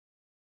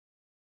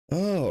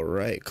All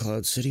right,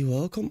 Cloud City,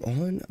 welcome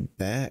on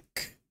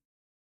back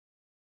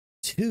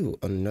to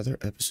another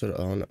episode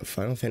on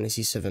Final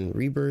Fantasy VII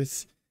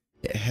Rebirth.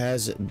 It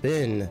has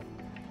been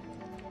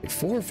like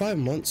 4 or 5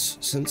 months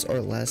since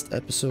our last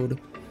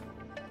episode.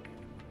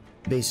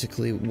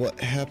 Basically, what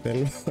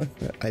happened,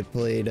 I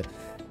played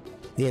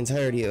the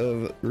entirety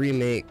of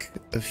Remake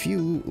a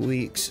few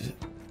weeks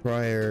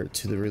prior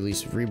to the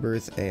release of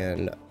Rebirth,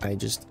 and I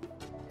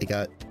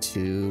got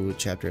to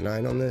chapter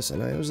 9 on this,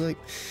 and I was like,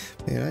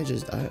 man,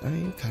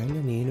 I kind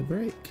of need a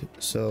break.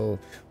 So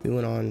we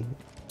went on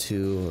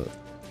to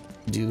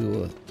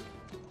do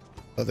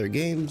other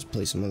games,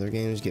 play some other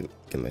games, get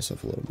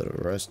myself a little bit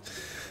of a rest.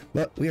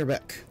 But we are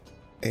back,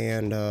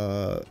 and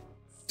to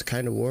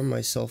kind of warm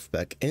myself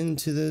back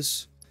into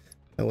this,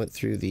 I went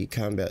through the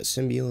combat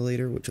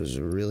simulator, which was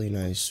a really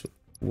nice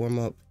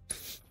warm-up.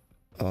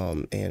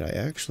 And I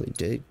actually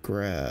did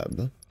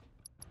grab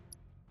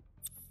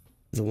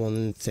the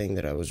one thing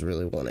that I was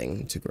really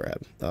wanting to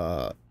grab,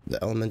 the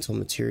elemental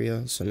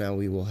materia. So now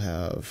we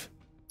have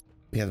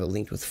it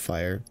linked with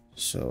fire.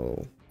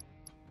 So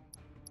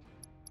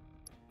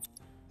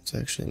let's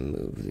actually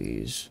move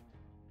these.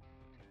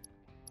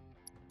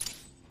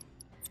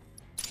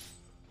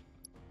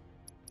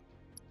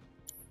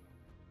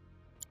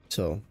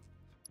 So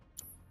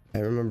I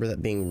remember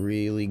that being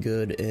really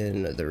good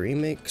in the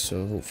remake,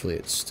 so hopefully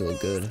it's still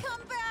good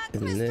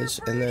in this.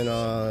 And then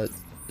I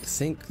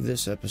think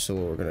this episode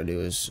what we're gonna do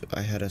is,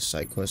 I had a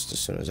side quest as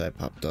soon as I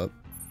popped up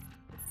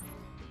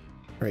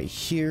right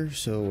here,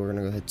 so we're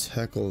gonna go ahead and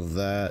tackle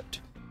that.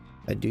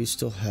 I do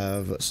still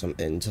have some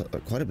intel,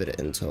 quite a bit of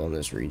intel in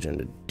this region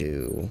to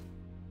do.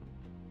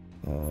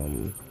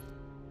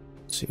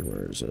 Let's see,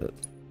 where is it?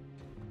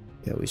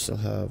 Yeah, we still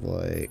have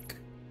like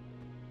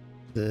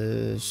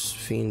this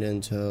fiend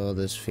intel,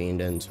 this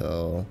fiend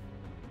intel.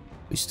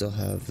 We still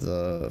have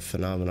the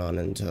phenomenon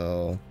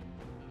intel.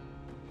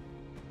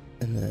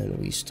 And then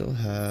we still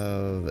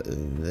have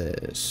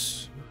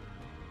this.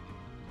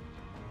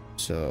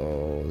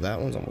 So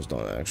that one's almost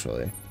done,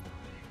 actually.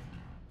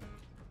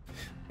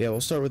 Yeah,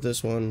 we'll start with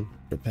this one.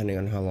 Depending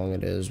on how long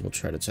it is, we'll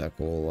try to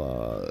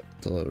tackle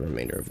the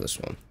remainder of this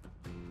one.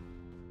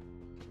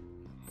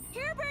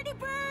 Here, Birdie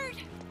Bird!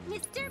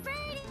 Mr.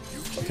 Birdie!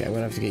 Okay, I'm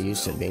gonna have to get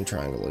used to it being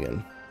triangle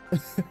again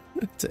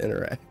to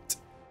interact.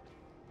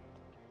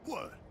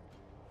 What?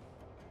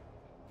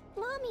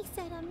 Mommy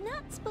said I'm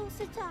not supposed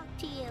to talk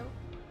to you.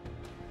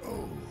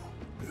 Oh,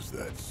 is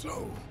that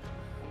so?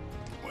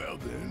 Well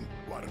then,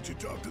 why don't you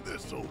talk to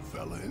this old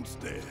fella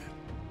instead?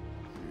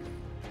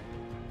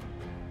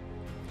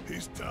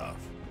 He's tough,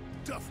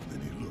 tougher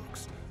than he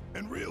looks,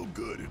 and real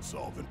good at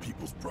solving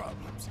people's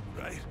problems,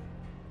 right?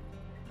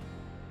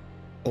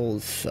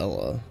 Old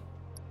fella.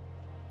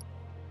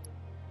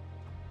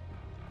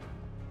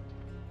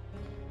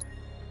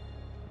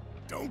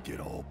 Don't get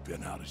all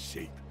bent out of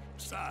shape.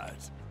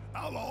 Besides,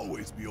 I'll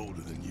always be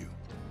older than you.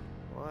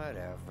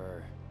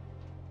 Whatever.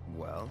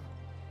 Well,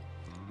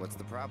 what's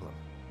the problem?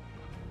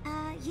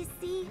 You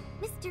see,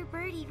 Mr.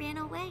 Birdie ran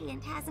away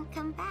and hasn't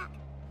come back.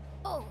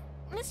 Oh,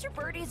 Mr.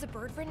 Birdie's a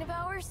bird friend of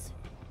ours?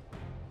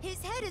 His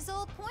head is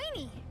all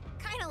pointy.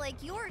 Kinda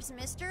like yours,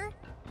 mister.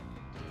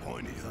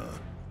 Pointy, huh?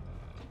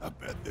 I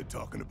bet they're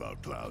talking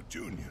about Cloud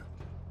Jr.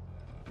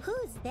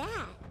 Who's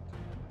that?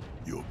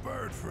 Your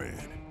bird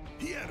friend.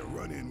 He had a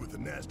run-in with a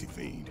nasty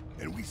fiend,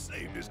 and we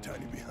saved his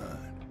tiny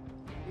behind.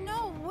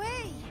 No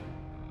way!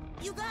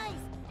 You guys,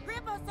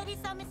 Grandpa said he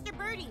saw Mr.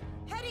 Birdie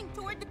heading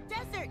toward the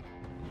desert.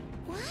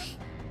 What?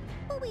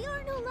 But we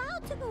aren't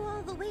allowed to go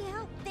all the way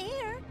out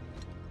there.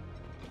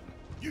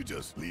 You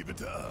just leave it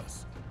to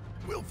us.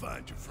 We'll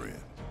find your friend.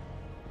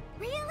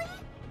 Really?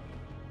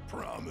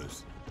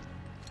 Promise.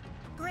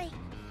 Great.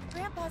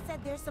 Grandpa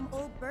said there's some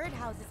old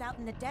birdhouses out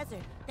in the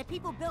desert that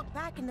people built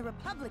back in the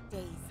Republic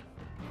days.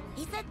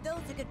 He said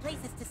those are good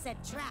places to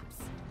set traps.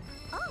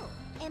 Oh,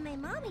 and my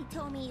mommy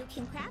told me you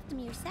can craft them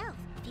yourself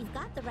if you've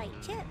got the right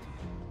chip.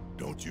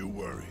 Don't you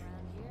worry.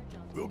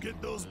 We'll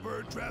get those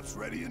bird traps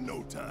ready in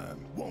no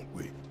time, won't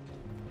we?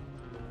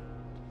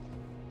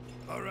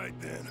 All right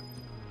then.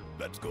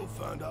 Let's go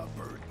find our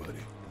bird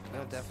buddy.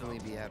 I'll definitely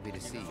be happy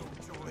to see you.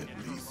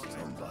 At least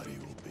somebody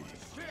will be.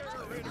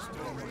 I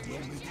understand what the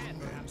only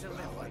two men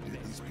how I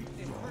did these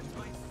people wrong.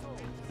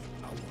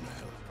 I want to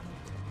help.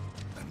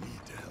 I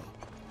need to help.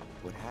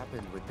 What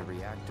happened with the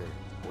reactor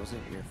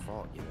wasn't your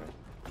fault, you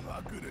know.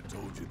 I could have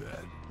told you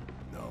that.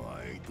 No,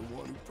 I ain't the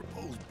one who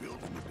proposed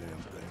building the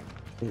damn thing.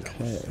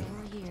 Okay.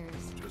 4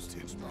 years. Just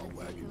hitched my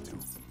wagon too.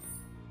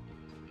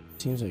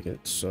 Seems like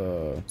it's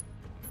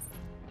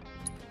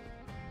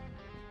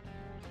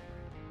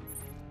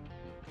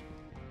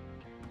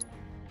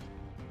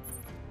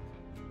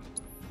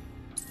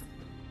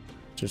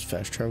just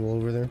fast travel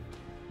over there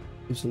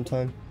in some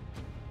time.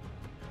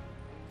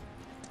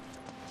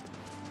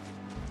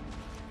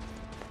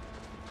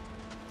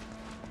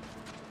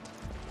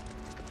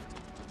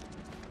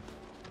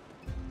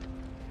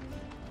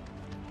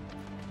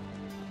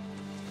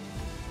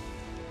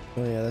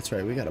 Oh yeah, that's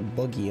right, we got a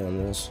buggy on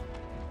this.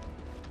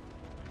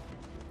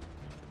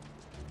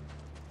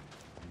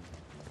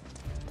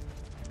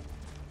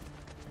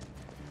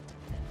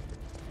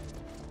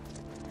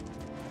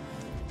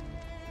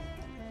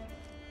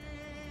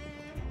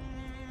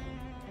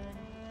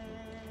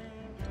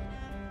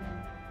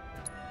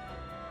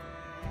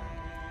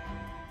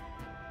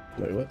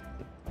 Wait, what?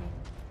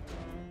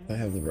 If I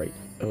have the right...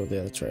 Oh,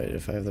 yeah, that's right.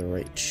 If I have the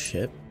right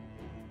chip.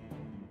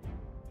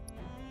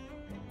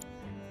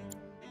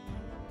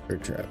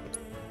 Bird trap.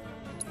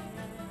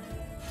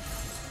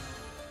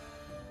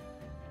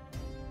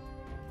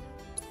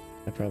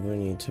 I probably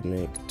need to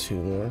make 2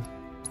 more.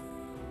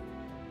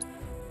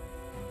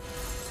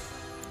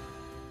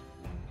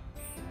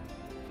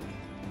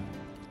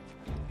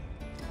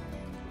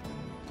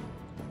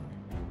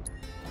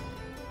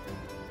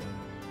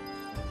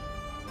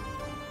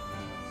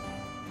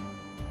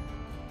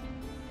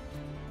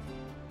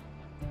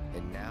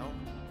 And now,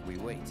 we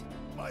wait.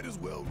 Might as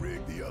well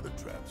rig the other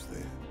traps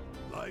then.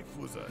 Life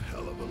was a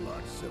hell of a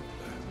lot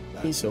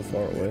simpler. He's so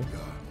far away.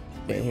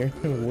 Can't hear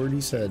a word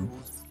he said.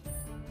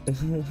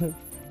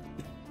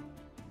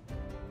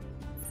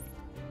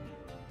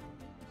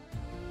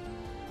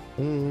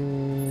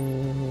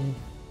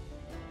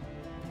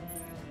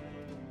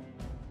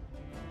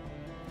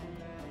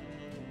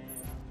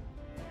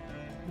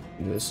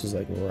 This is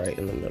like right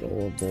in the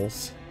middle of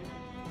both.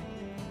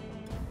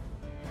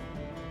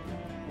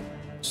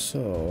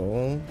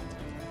 So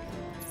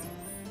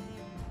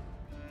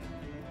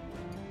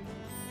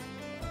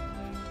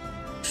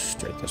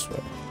straight this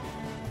way.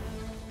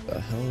 The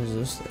hell is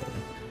this thing?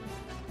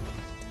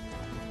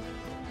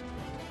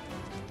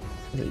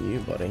 What are you,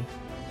 buddy?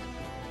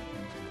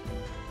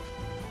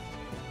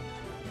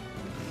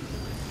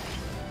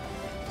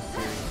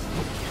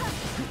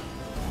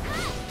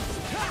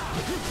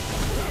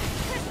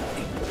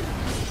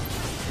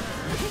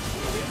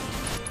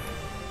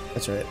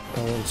 That's right, I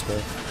won't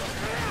score.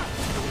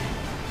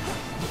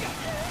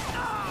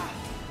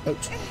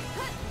 Ouch.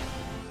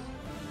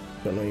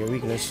 Don't know your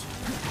weakness.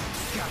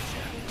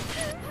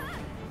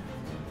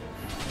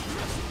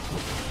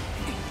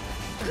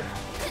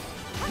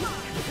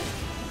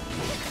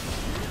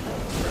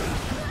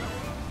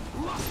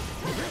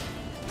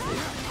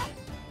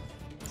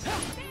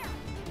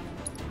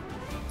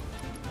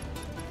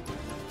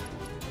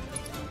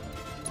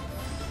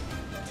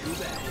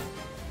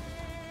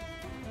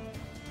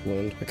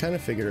 Wound. I kind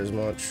of figured as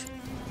much.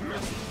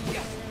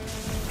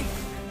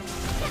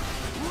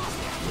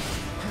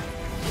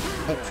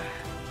 Ouch.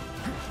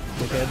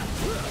 Okay.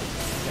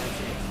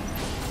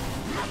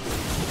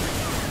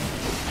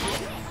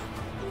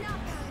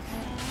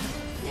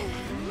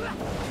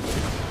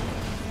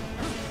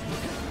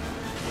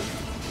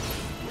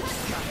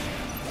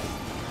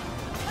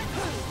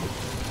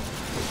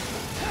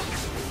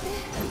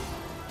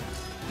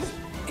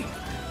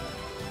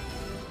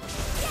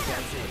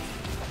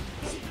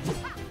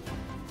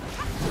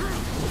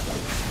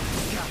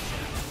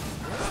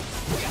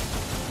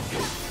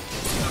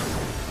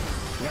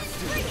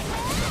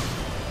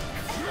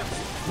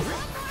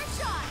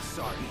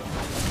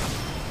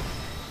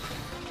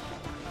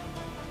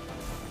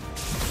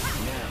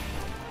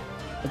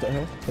 What the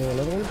hell? Oh,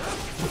 another one?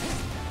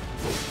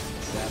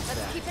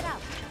 Let's keep it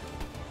up.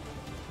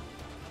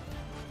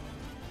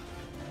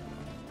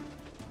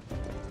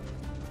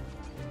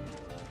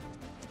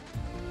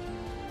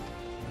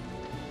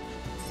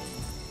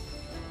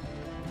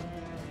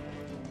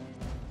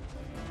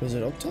 Is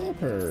it up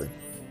top or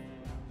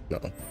no?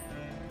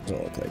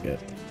 Doesn't look like it.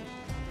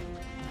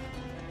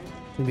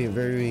 It'd be a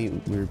very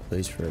weird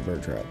place for a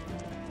bird trap.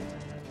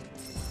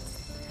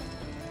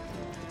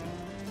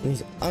 At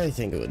least I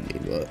think it would be,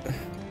 but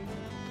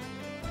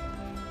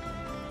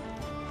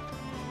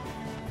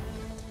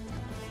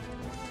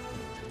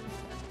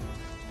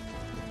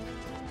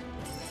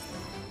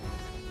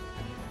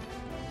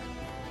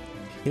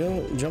you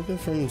know, jumping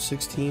from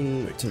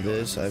 16 to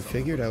this, I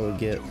figured I would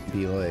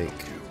be like,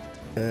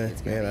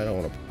 man, I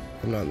don't want to,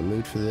 I'm not in the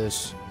mood for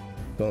this.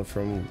 Going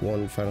from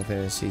one Final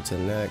Fantasy to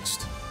the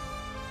next.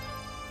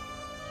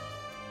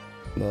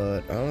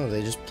 But I don't know,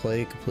 they just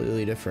play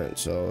completely different,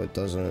 so it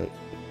doesn't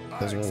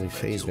really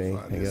faze me,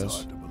 I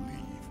guess.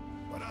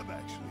 But I've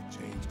actually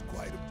changed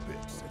quite a bit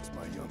since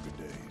my younger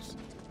days.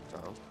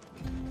 Oh.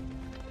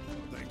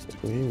 Thanks to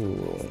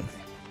Ooh.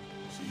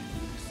 she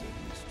really set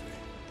me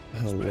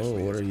straight.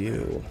 Hello, what are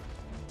you?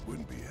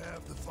 Wouldn't be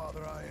half the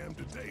father I am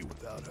today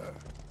without her.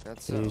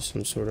 That's Are you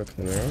some sort of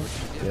chimera?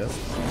 Yep.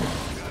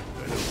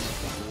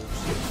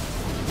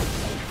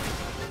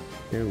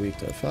 You're weak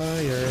to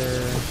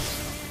fire.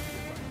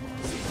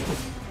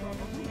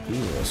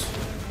 Jesus.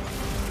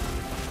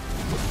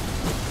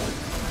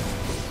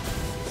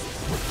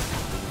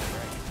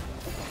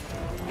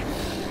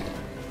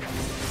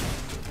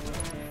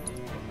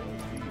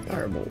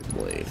 Firebolt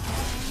blade.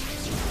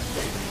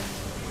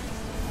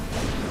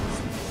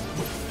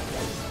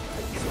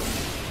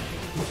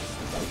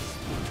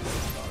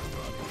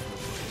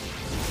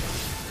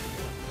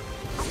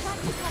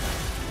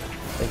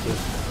 Thank you.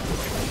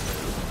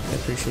 I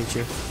appreciate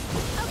you.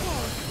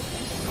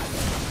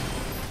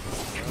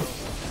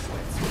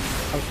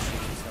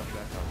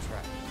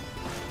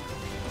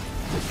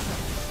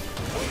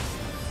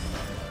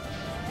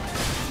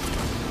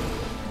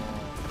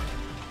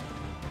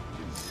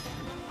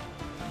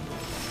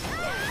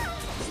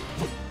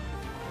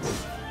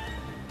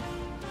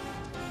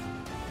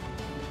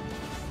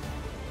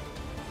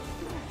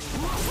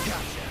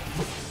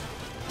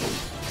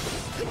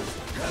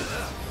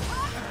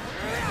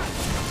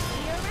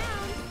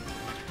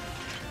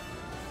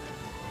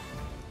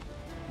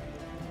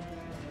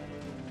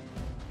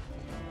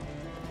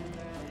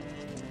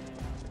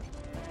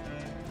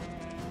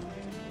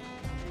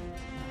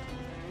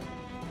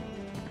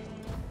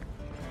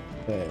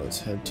 Okay, let's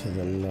head to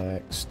the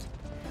next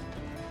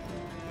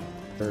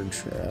bird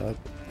trap.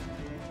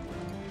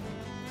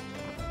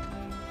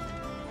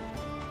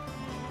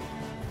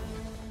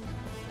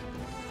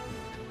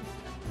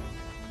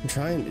 I'm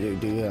trying to,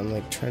 dude, I'm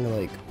like trying to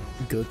like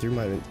go through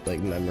my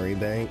like memory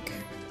bank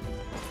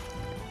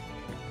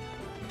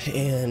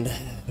and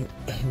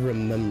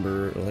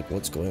remember like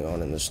what's going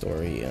on in the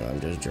story, and I'm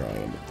just drawing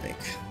a blank.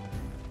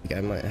 Like,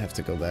 I might have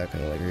to go back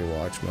and like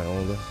rewatch my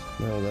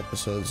old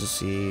episodes to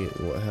see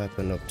what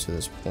happened up to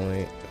this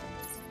point.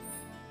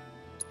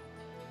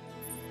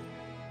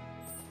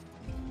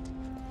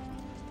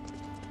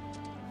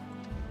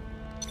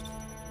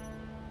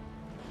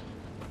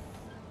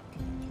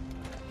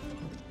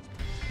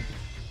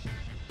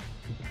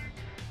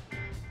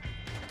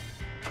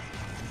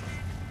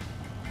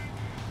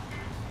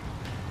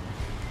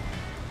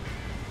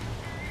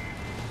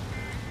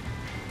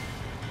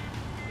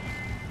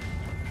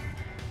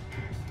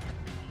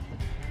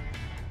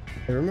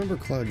 I remember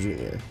Cloud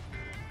Jr.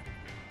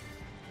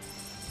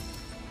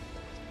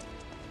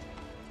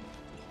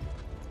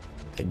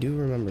 I do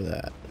remember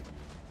that.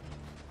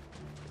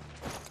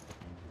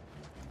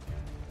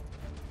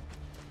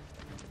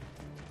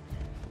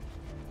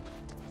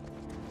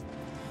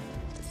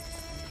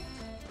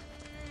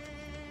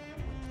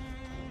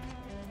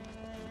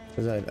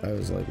 Because I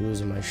was like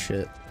losing my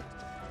shit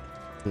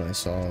when I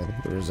saw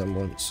the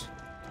resemblance.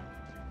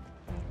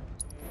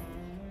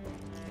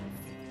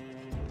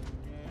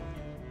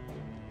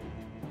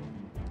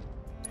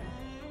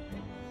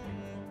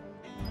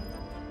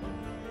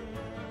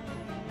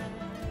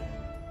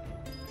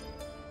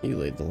 You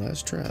laid the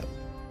last trap.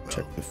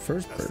 Check the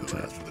first bird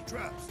trap.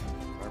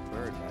 Our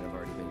bird might have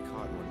already been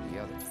caught in one of the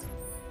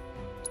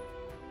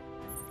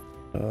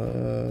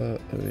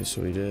others. Okay,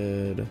 so we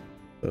did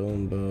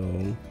boom,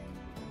 boom.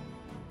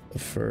 The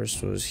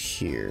first was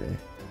here.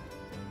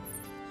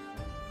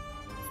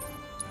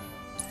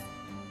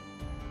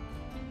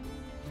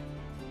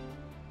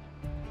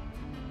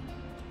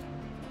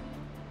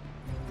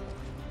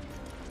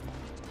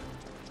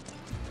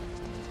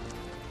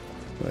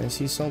 I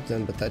see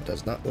something, but that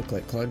does not look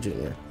like Cloud Jr.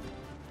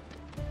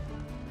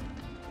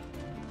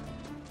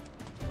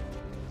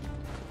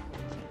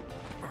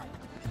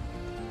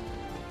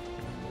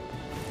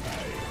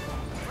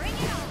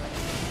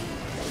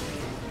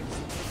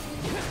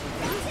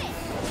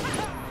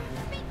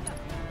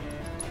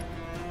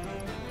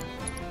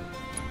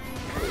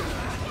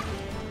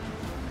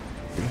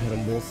 Hit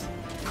them both.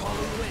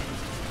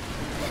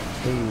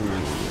 Ooh.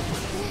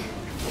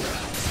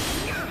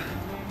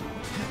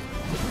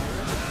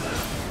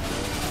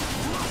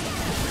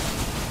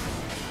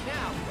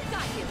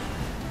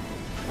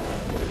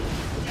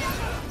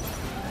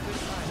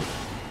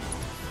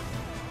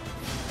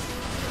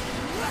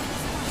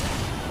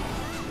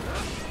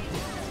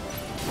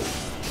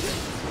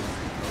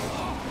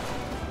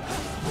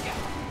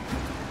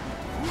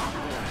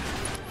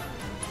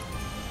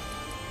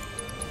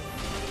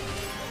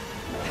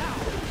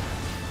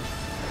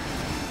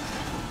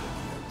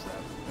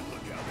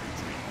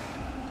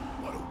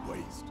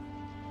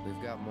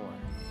 We've got more.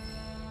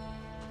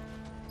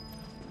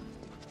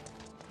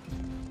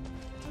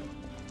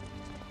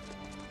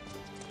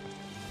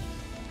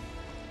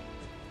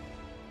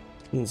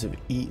 Humans have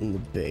eaten the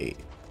bait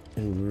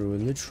and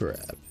ruined the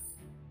trap.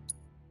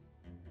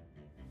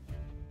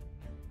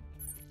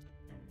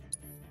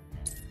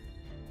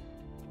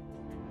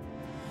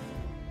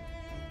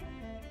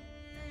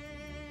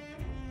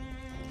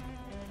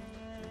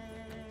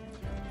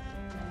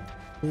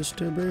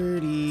 Mr.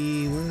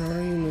 Birdie, where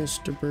are you,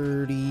 Mr.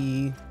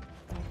 Birdie?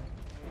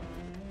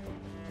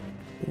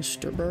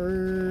 Mr.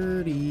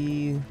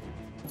 Birdie.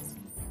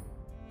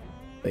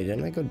 Wait,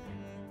 didn't I go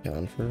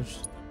down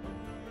first?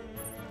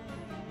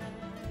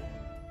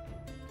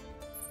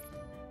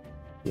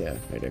 Yeah,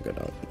 I did go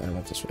down. I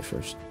went this way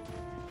first.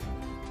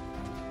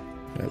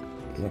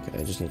 Okay,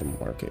 I just need to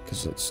mark it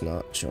because it's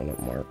not showing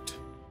up marked.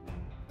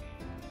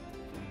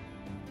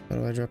 How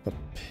do I drop a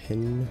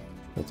pin?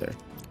 Right there.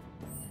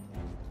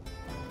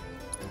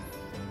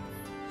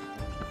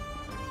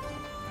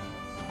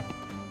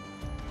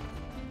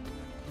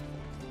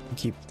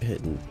 Keep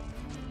hitting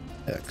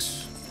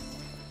X.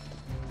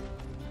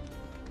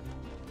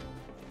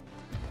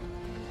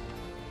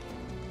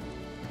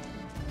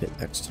 Hit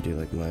X to do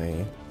like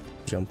my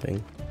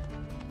jumping.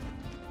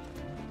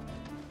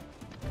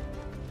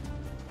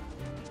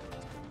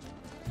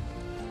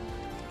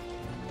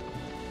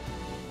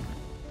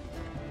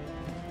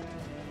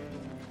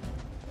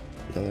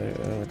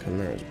 Another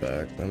Chimera's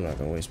back. I'm not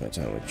gonna waste my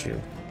time with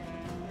you.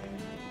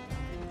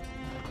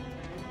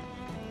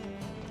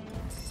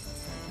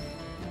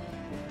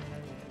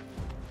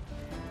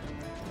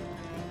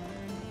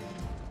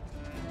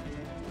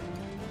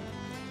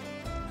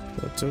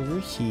 What's over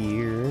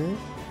here?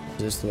 Is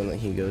this the one that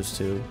he goes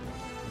to?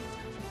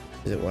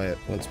 Is it why it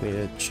wants me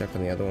to check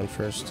on the other one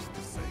first?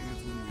 The same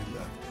as when we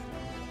left.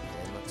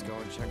 And let's go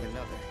and check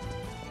another.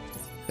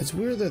 It's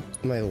weird that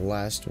my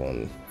last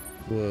one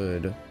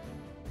would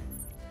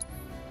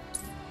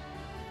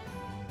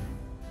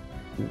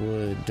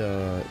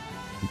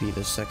be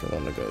the second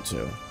one to go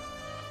to.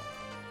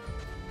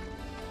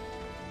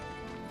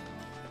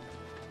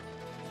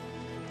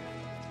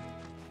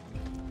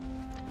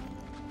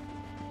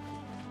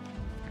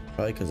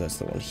 Probably because that's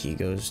the one he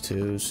goes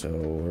to,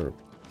 so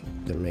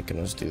they're making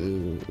us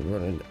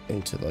run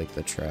into like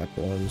the trap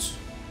ones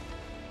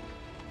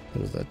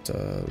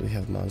that we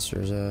have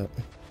monsters at.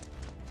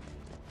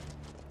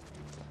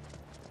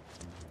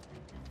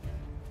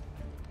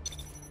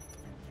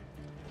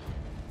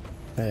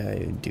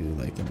 I do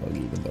like the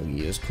buggy. The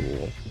buggy is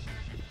cool.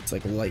 It's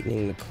like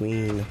Lightning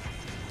McQueen.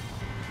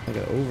 Like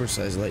an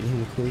oversized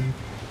Lightning McQueen.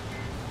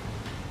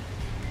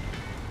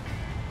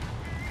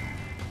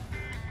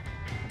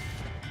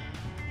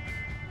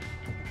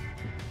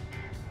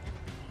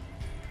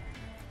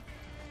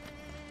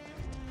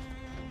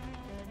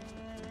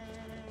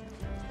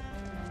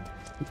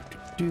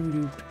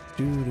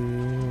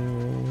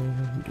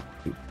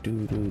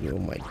 Oh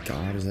my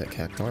god, is that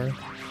Cactar?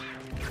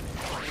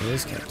 It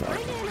is Cactar.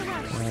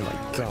 Oh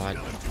my god,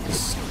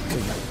 this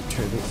could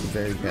turn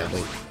very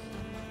badly.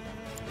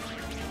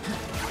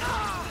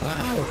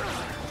 Wow!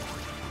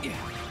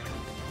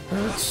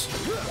 Hurts.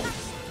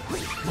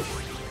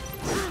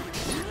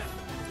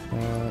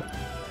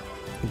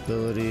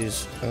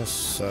 Abilities,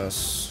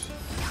 assess.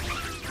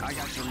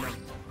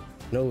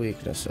 No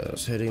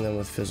weaknesses. Hitting them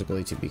with physical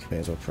ATB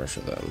commands will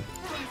pressure them.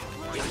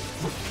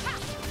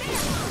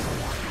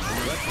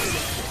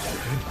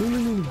 No,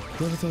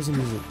 not 1,000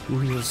 movement.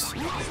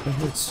 That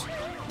hurts.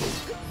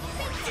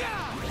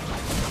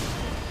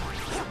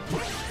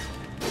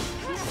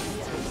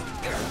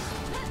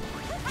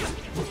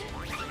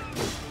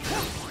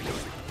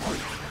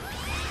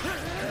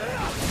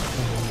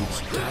 Oh,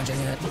 dodging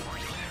it.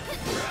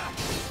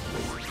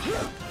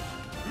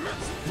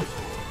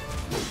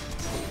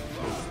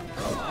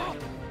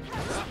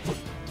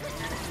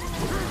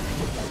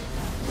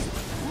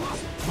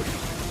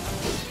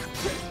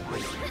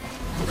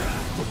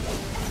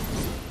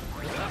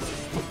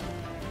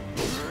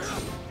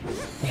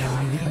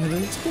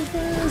 Let's go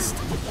fast!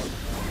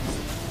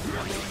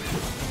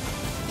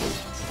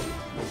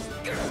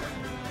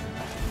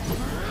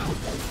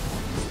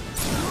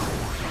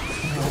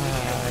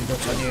 Ah,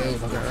 jokes on you,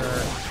 fucker.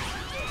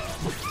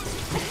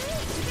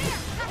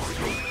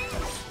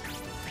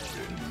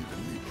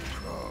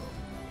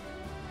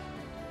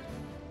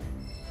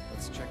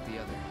 Let's check the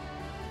other.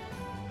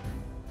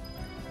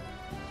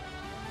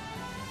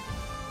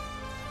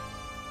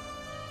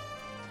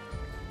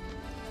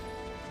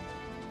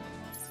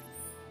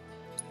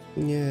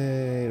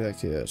 Yay, back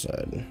to the other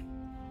side.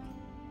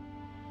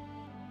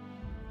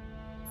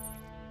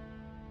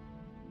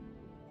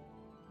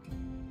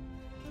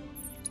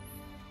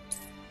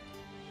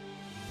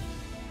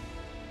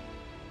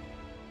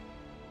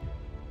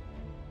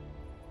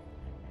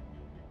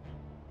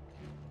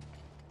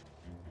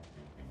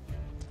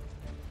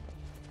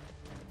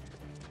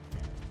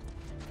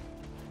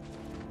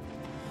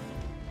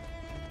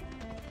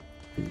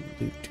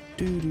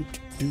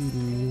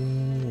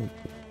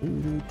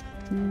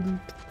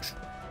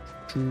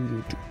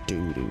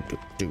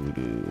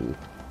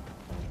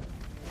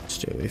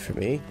 Stay away from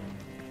me.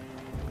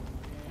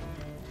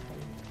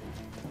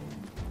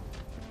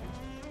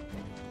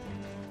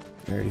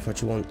 I already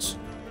fought you once.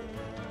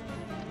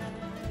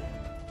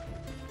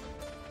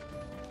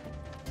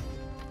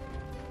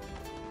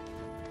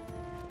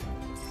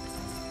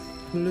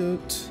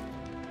 Loot.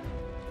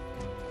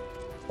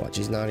 Watch,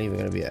 he's not even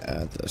gonna be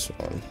at this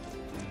one.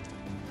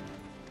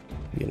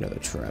 Be another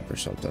trap or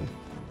something.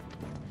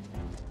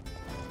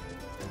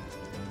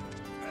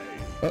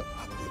 Hey, I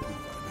think we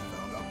finally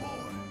found our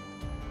boy.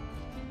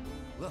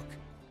 Look.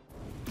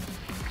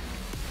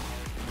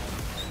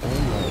 Oh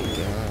my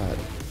god.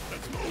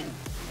 Let's move.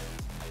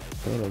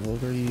 What the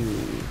fuck are you?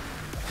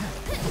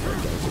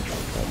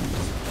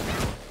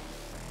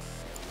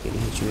 Gonna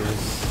hit you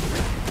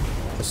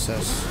with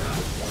assess.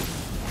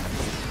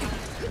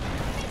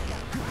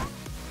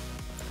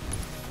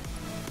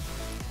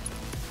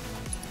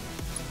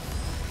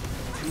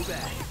 Too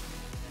bad.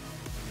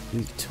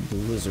 Weak to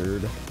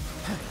blizzard.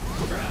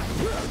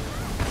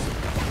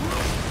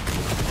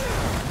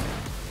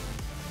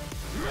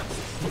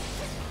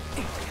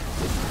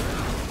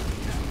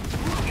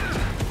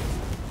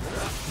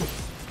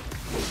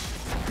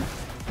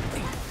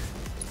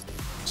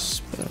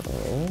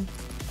 Spell.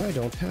 I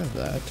don't have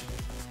that.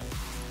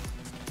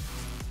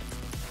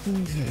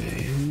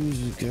 Okay,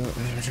 who's got?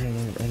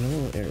 I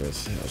know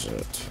Aerith has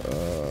it.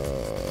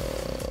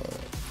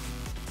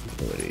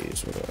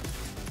 Abilities. What do I?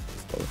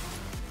 Oh.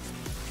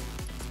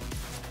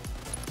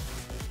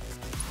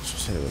 Let's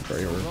just hit the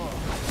braver.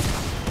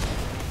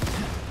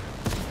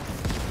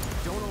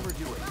 Don't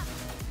overdo it.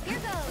 Here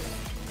goes.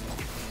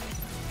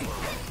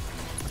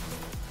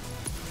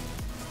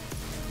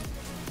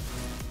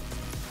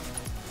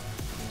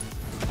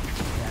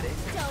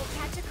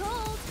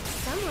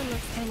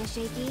 looks kind of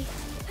shaky.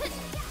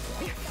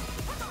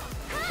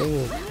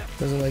 Oh,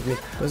 doesn't like me.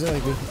 Doesn't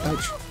like me.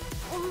 Ouch.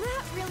 Well,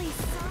 that really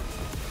sucks.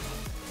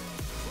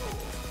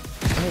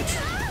 Ouch.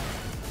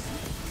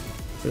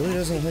 Really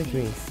doesn't like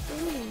me.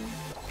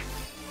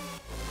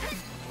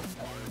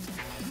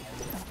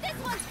 This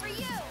one's for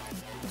you.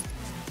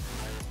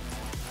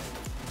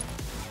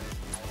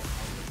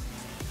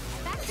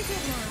 Back to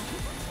good now.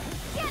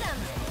 Get him.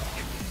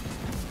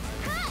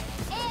 Cut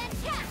and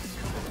catch.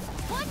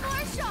 One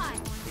more shot.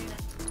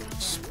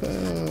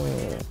 Spell.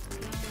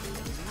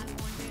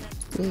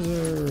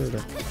 Blizzard.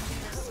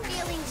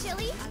 Feeling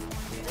chilly?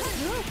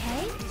 You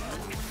okay?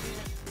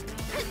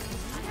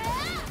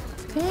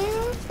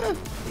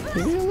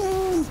 Leave me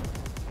alone.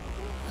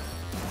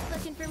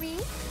 Looking for me?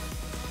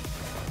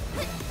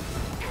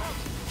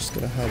 Just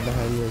gonna hide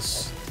behind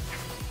this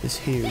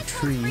here This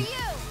tree. one's for you.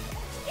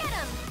 Get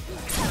him.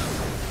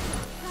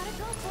 Gotta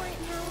go for it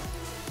now.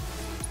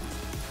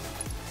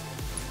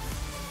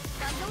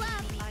 Buckle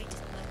up.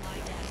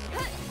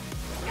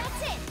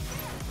 That's it.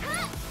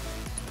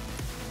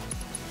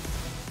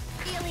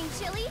 Feeling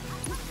chilly?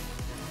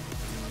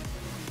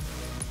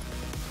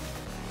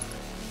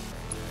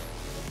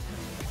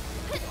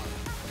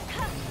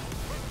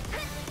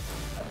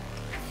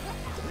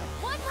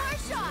 One more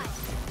shot.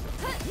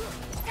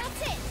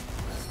 That's it.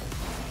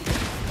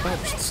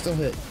 Ouch, still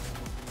hit.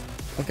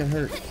 Fucking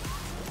hurt.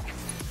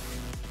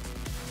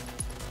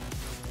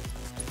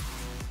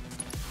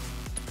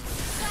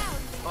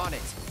 On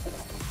it.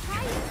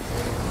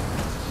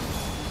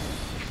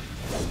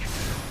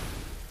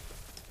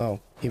 Oh,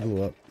 he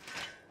blew up.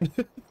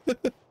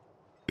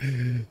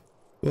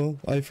 Well,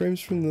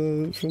 iframes from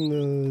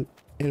the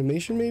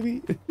animation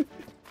maybe?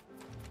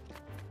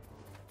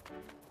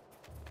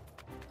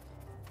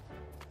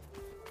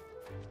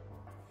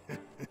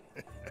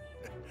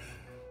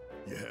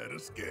 You had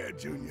us scared,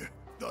 Junior.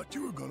 Thought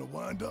you were gonna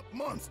wind up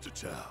monster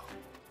child.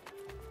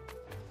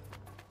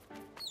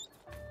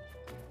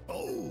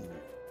 Oh,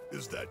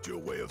 is that your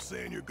way of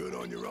saying you're good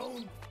on your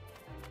own?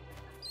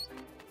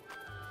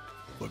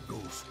 But go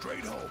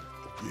straight home.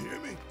 You hear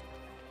me?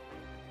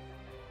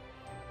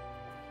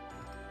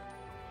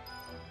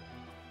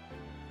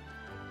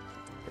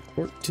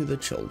 Report to the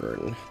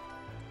children.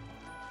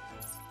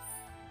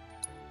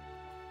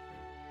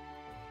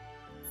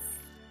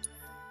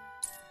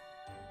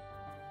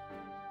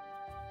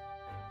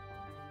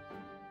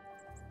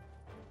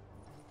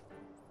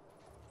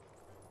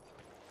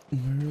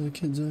 Where are the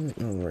kids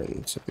at? Oh, right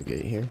inside the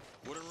gate here.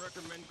 Wouldn't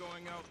recommend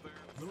going out there.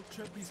 Little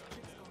Chubby's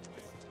chicks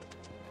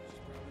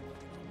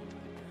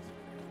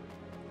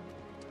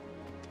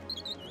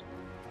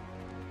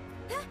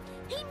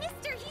Hey,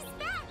 mister, he's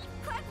back!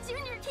 Clef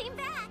Jr. came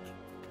back!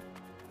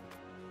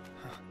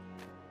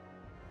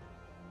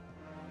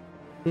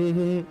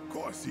 Of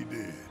course he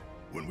did.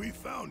 When we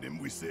found him,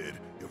 we said,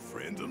 your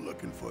friends are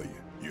looking for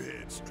you. You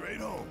head straight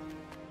home.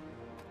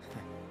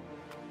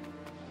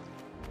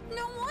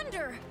 No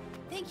wonder!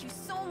 Thank you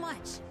so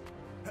much.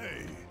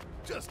 Hey,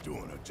 just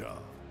doing a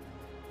job.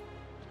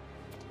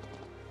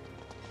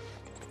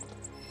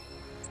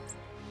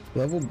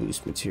 Level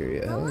boost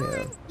materia, hell Go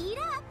yeah. on, eat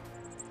up!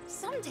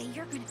 Someday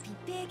you're gonna be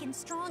big and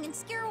strong and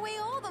scare away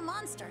all the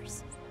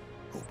monsters.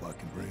 Hope I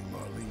can bring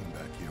Marlene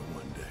back here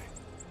one day.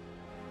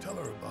 Tell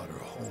her about her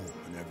home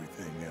and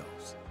everything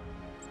else.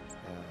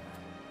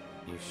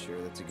 You sure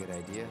that's a good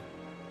idea?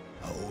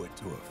 I owe it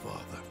to her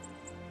father.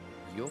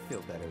 You'll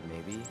feel better,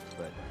 maybe,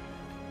 but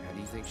how do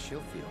you think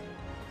she'll feel?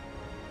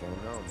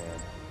 Don't know,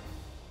 man.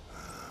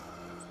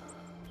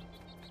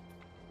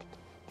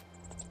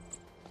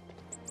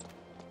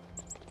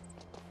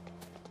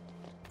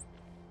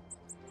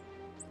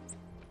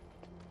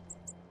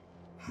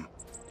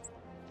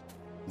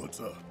 What's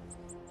up?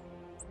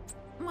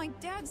 My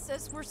dad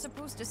says we're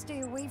supposed to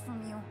stay away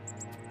from you.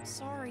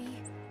 Sorry.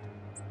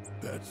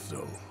 That's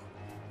so.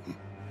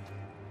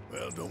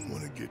 Well, don't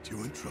want to get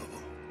you in trouble.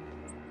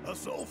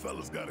 Us old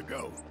fellas gotta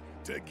go.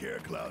 Take care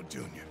of Cloud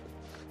Jr.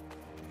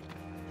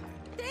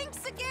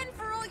 Thanks again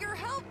for all your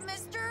help,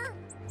 mister!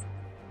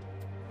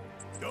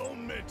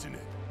 Don't mention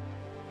it.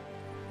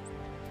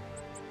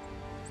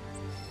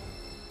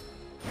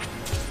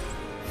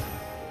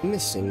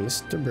 Missing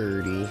Mr.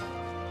 Birdie.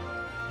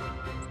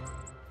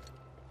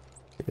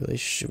 Your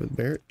relationship with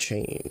Barrett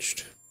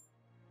changed.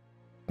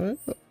 I'm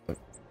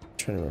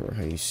trying to remember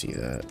how you see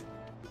that.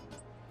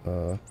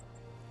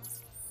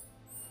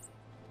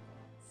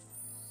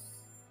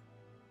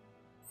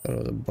 I don't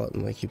know, the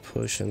button like you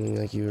push and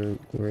like you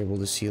were able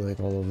to see like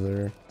all of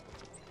their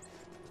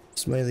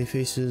smiley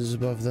faces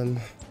above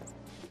them.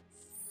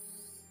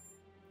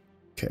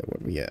 Okay,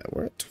 what we at?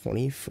 We're at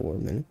 24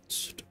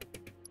 minutes.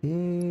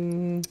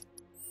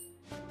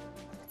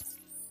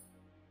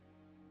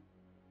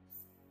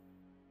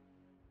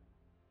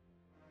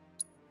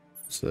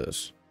 What's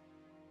this?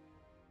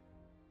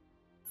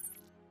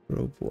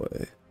 Oh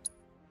boy.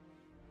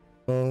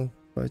 Oh,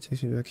 why it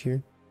takes me back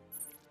here?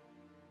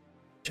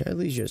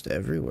 Chadley's just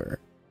everywhere.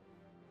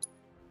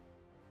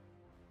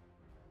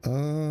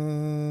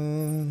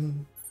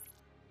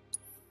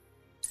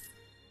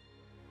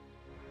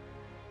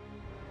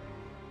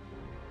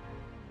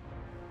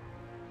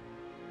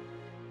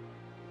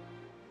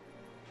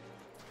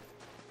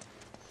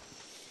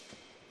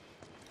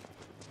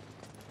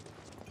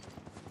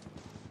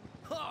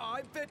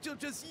 I bet you'll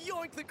just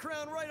yoink the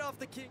crown right off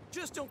the king.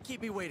 Just don't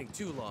keep me waiting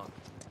too long.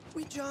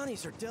 We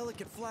Johnnies are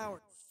delicate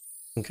flowers.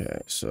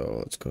 Okay, so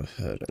let's go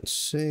ahead and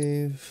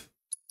save.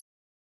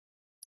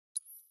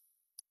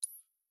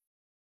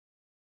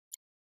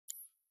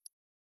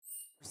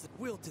 There's the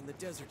wilt in the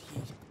desert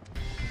heat.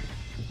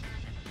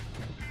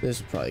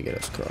 This will probably get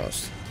us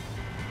crossed.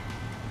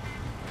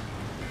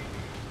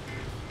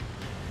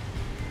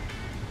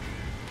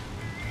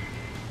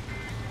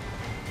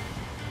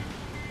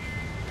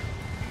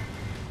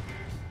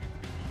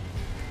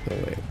 Oh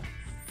wait.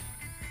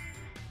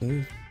 Let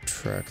me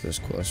track this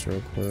quest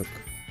real quick.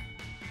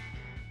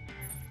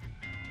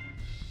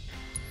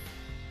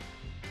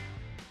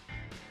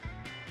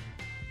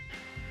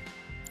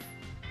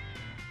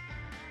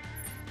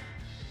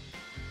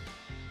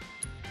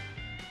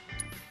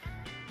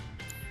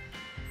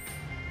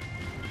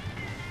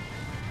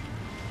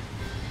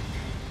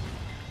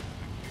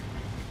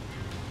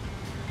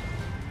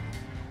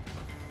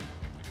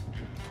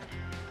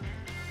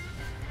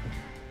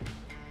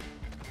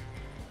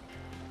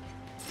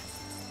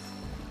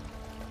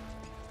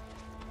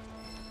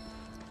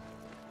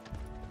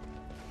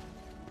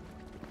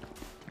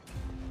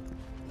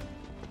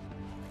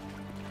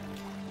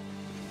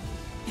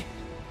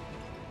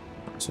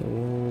 So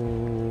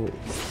You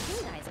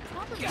guys are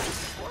probably got a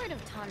horde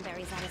of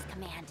tonberries at his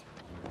command,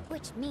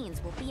 which means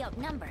we'll be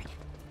outnumbered.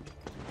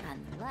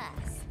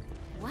 Unless,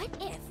 what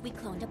if we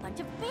cloned a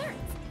bunch of bears?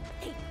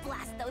 They'd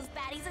blast those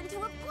baddies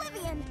into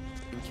oblivion.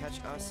 And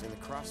catch us in the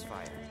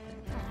crossfire.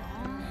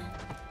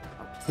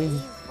 Okay,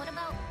 what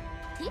about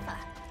Tifa?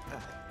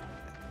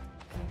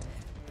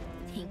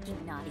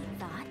 Thinking naughty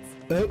thoughts?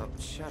 Oh,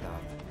 shut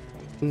up.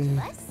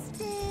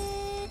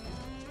 Busted!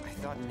 I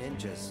thought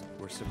ninjas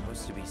were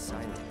supposed to be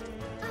silent.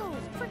 Oh,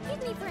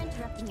 forgive me for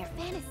interrupting your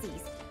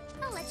fantasies.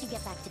 I'll let you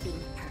get back to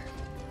being her.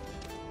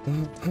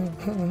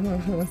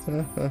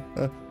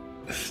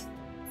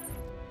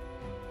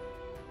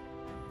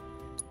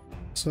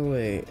 So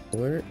wait,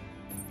 where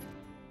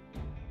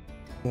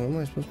am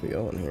I supposed to be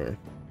going here?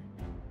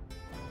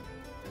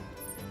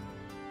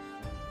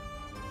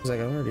 It's like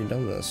I've already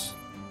done this.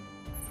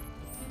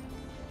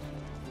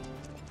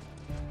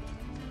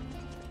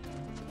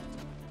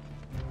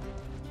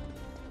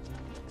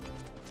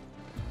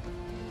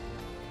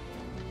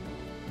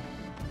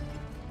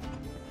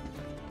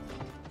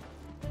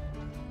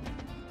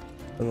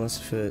 Unless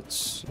if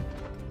it's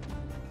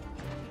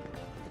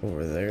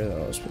over there that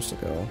I was supposed to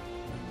go.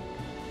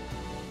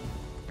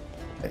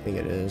 I think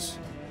it is.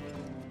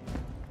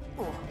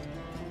 Oh,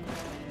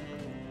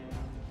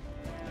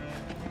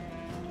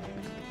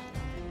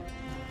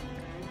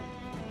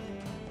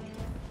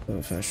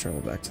 fast travel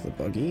back to the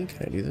buggy.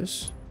 Can I do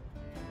this?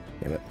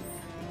 Damn it.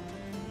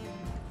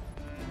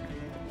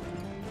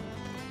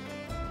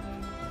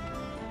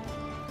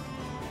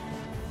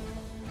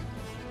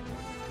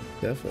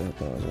 Definitely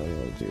hope I was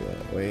able to do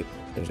that. Wait,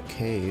 there's a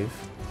cave.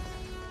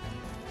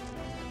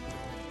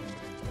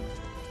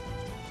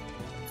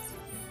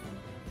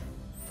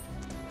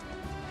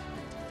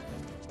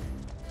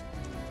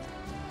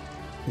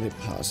 Could they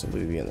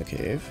possibly be in the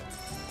cave?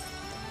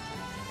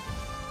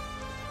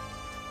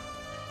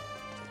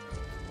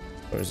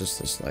 Or is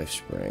this life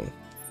spring?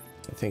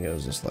 I think it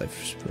was this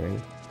life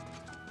spring.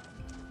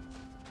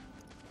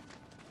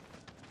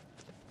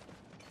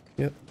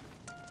 Yep.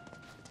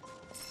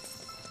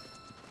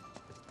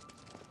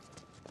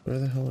 Where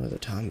the hell are the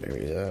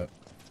tomberries at?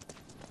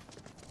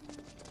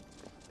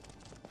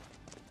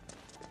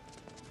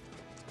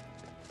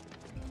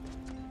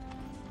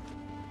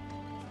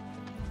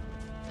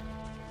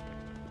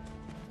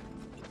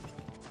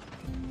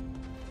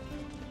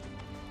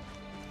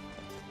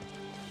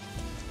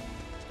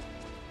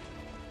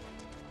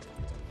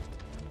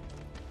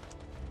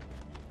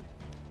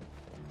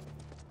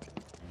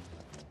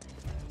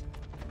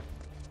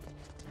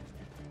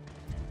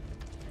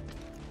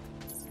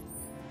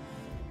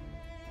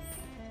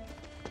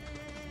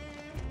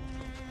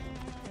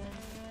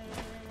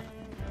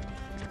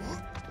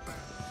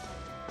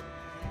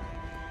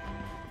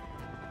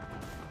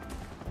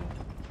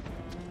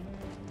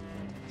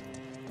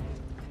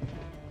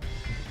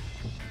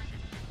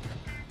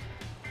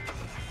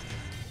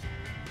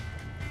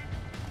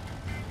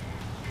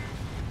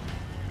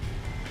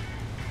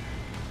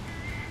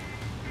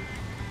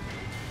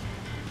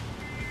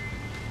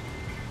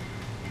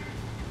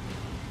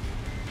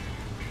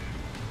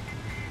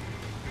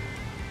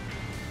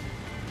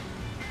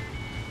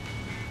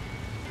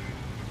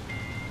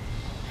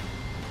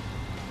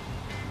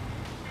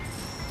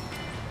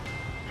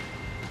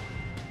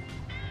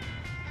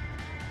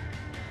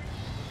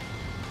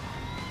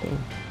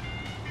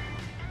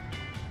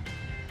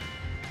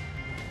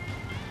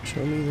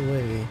 Show me the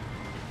way.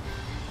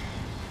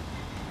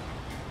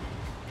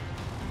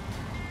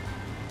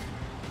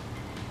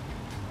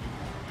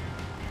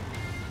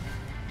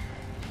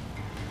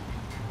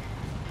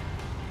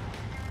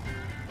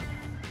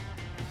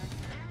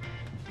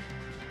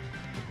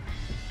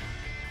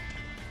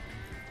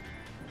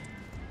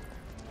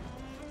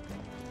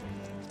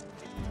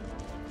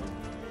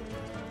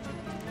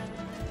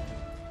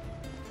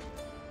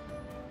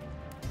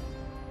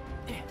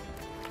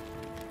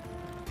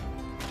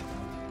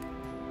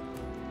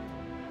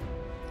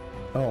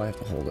 Oh, I have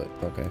to hold it.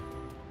 Okay.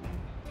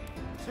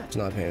 It's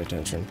not paying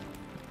attention.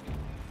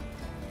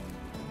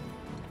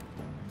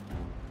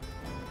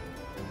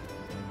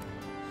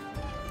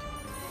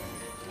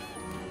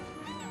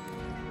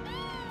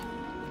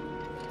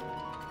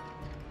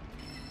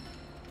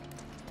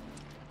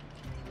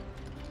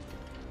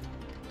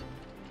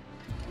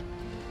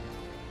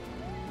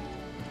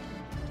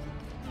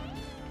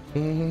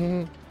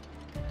 Mm-hmm.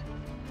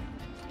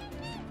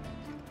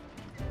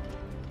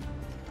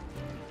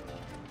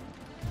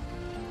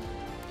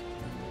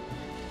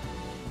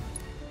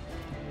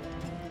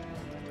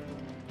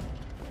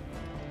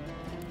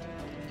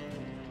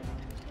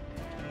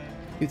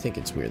 I do think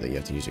it's weird that you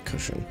have to use a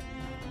cushion.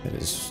 That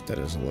is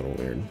a little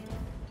weird.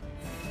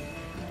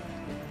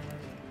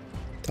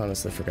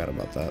 Honestly, forgot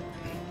about that.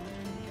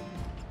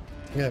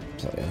 You got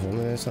plenty of them,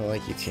 and it's not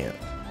like you can't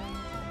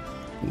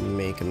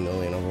make a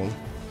million of them.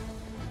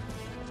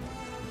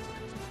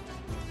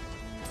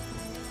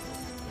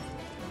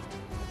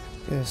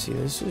 Yeah, see,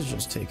 this is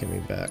just taking me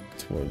back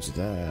towards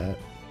that.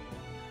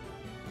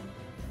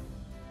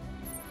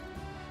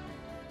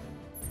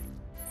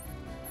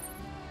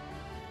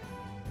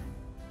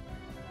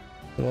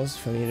 Unless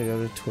if I need to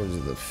go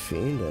towards the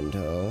Fiend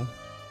Intel.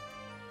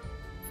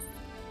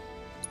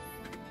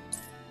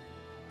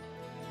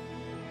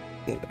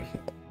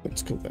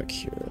 Let's go back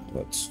here.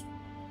 Let's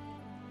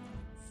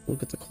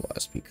look at the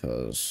class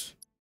because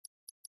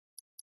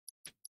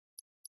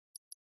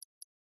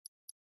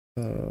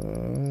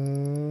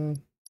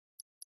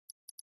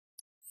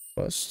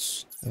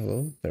quests.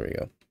 Hello, there we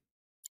go.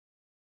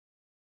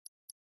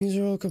 These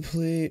are all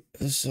complete.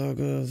 The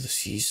Saga of the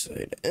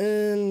Seaside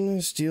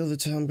Inn. Steal the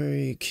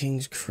Tonberry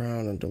King's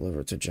crown and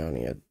deliver it to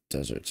Johnny at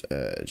Desert's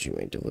Edge. You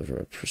may deliver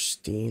a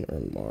pristine or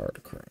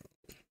marred crown.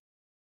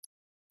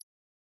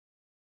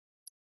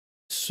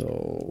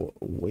 So,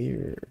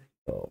 where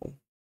though?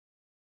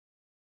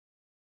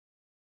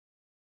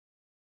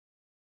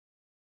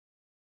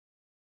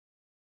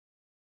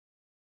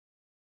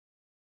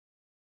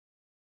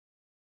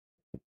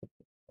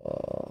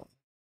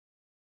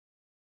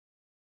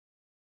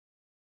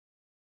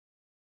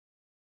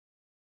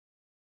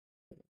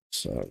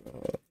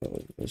 Saga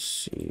of the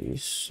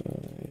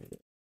Seaside.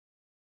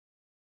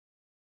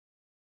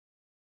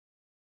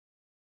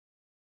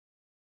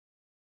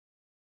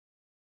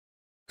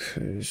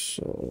 Okay,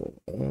 so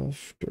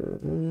after,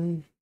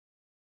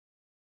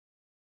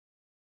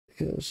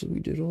 yeah, so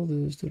we did all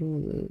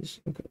this,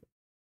 okay.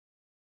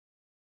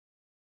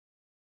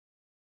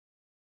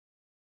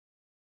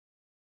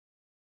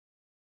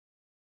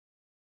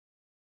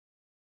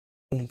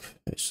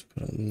 Okay, so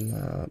got a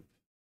map.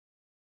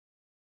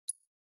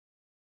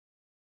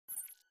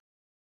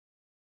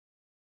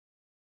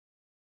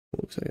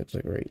 Looks like it's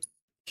like right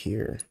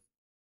here.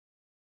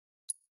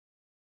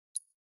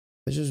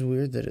 It's just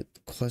weird that the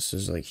quest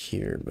is like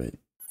here, but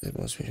it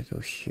wants me to go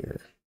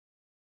here.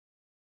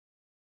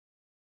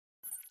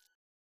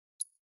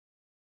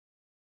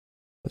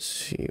 Let's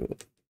see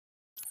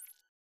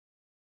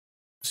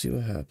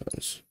what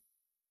happens.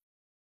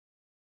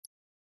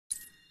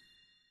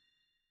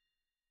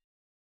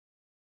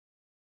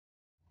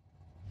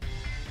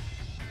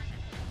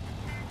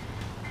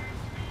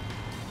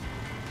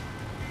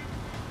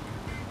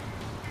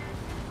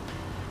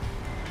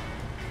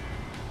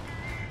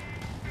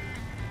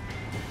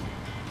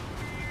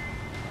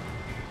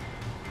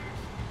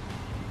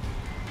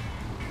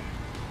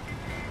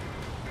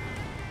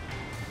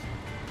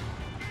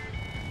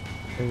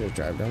 Can you just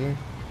drive down there?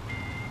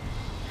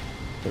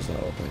 Does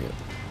not look like it.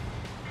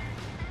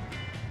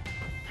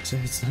 So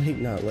it's like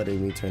not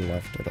letting me turn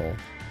left at all.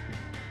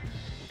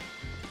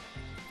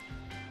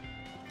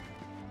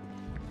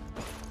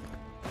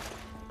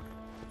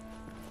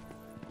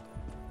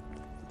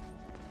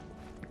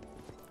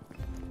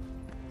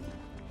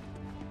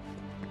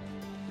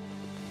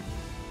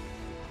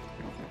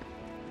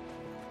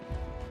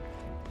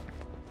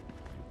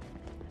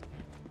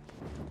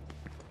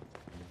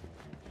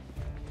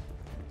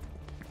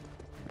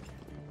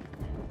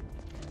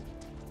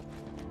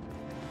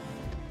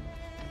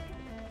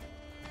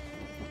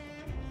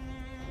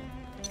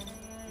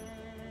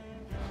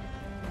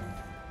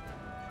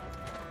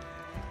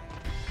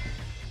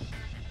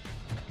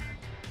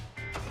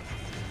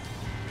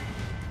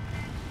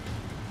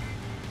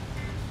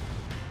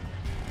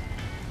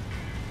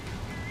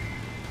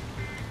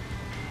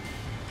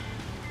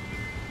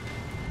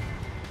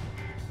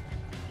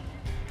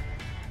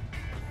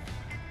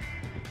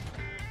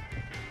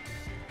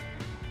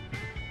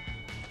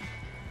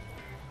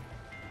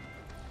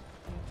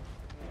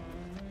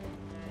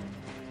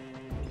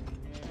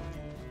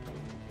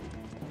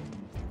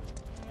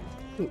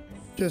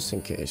 Just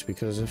in case,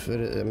 because if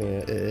it, I mean,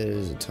 it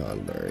is a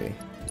Tonberry.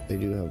 They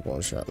do have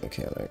one-shot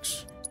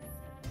mechanics.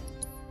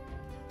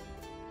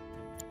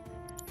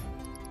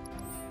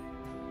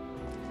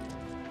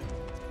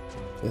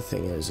 The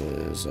thing is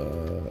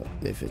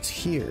if it's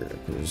here,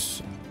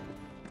 because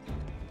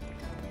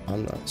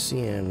I'm not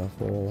seeing a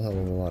whole hell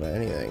of a lot of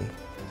anything.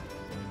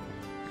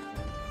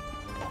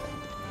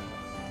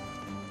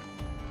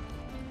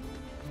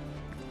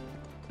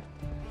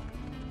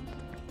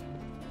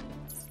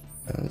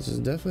 This is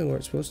definitely where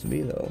it's supposed to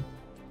be, though.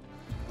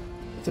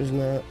 There's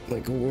not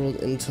like a world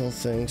intel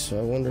thing, so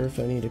I wonder if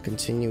I need to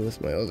continue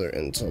with my other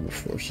intel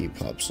before he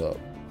pops up.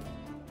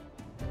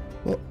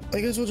 Well,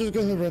 I guess we'll just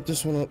go ahead and wrap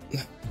this one up,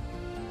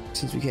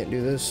 since we can't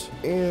do this,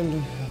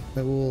 and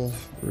I will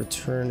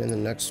return in the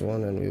next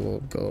one, and we will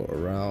go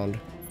around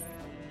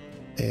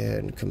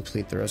and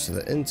complete the rest of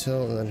the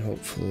intel, and then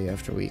hopefully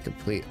after we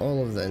complete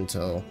all of the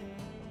intel,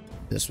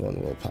 this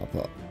one will pop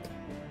up.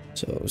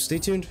 So stay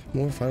tuned,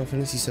 more Final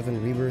Fantasy VII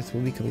Rebirth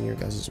will be coming your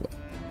guys' way.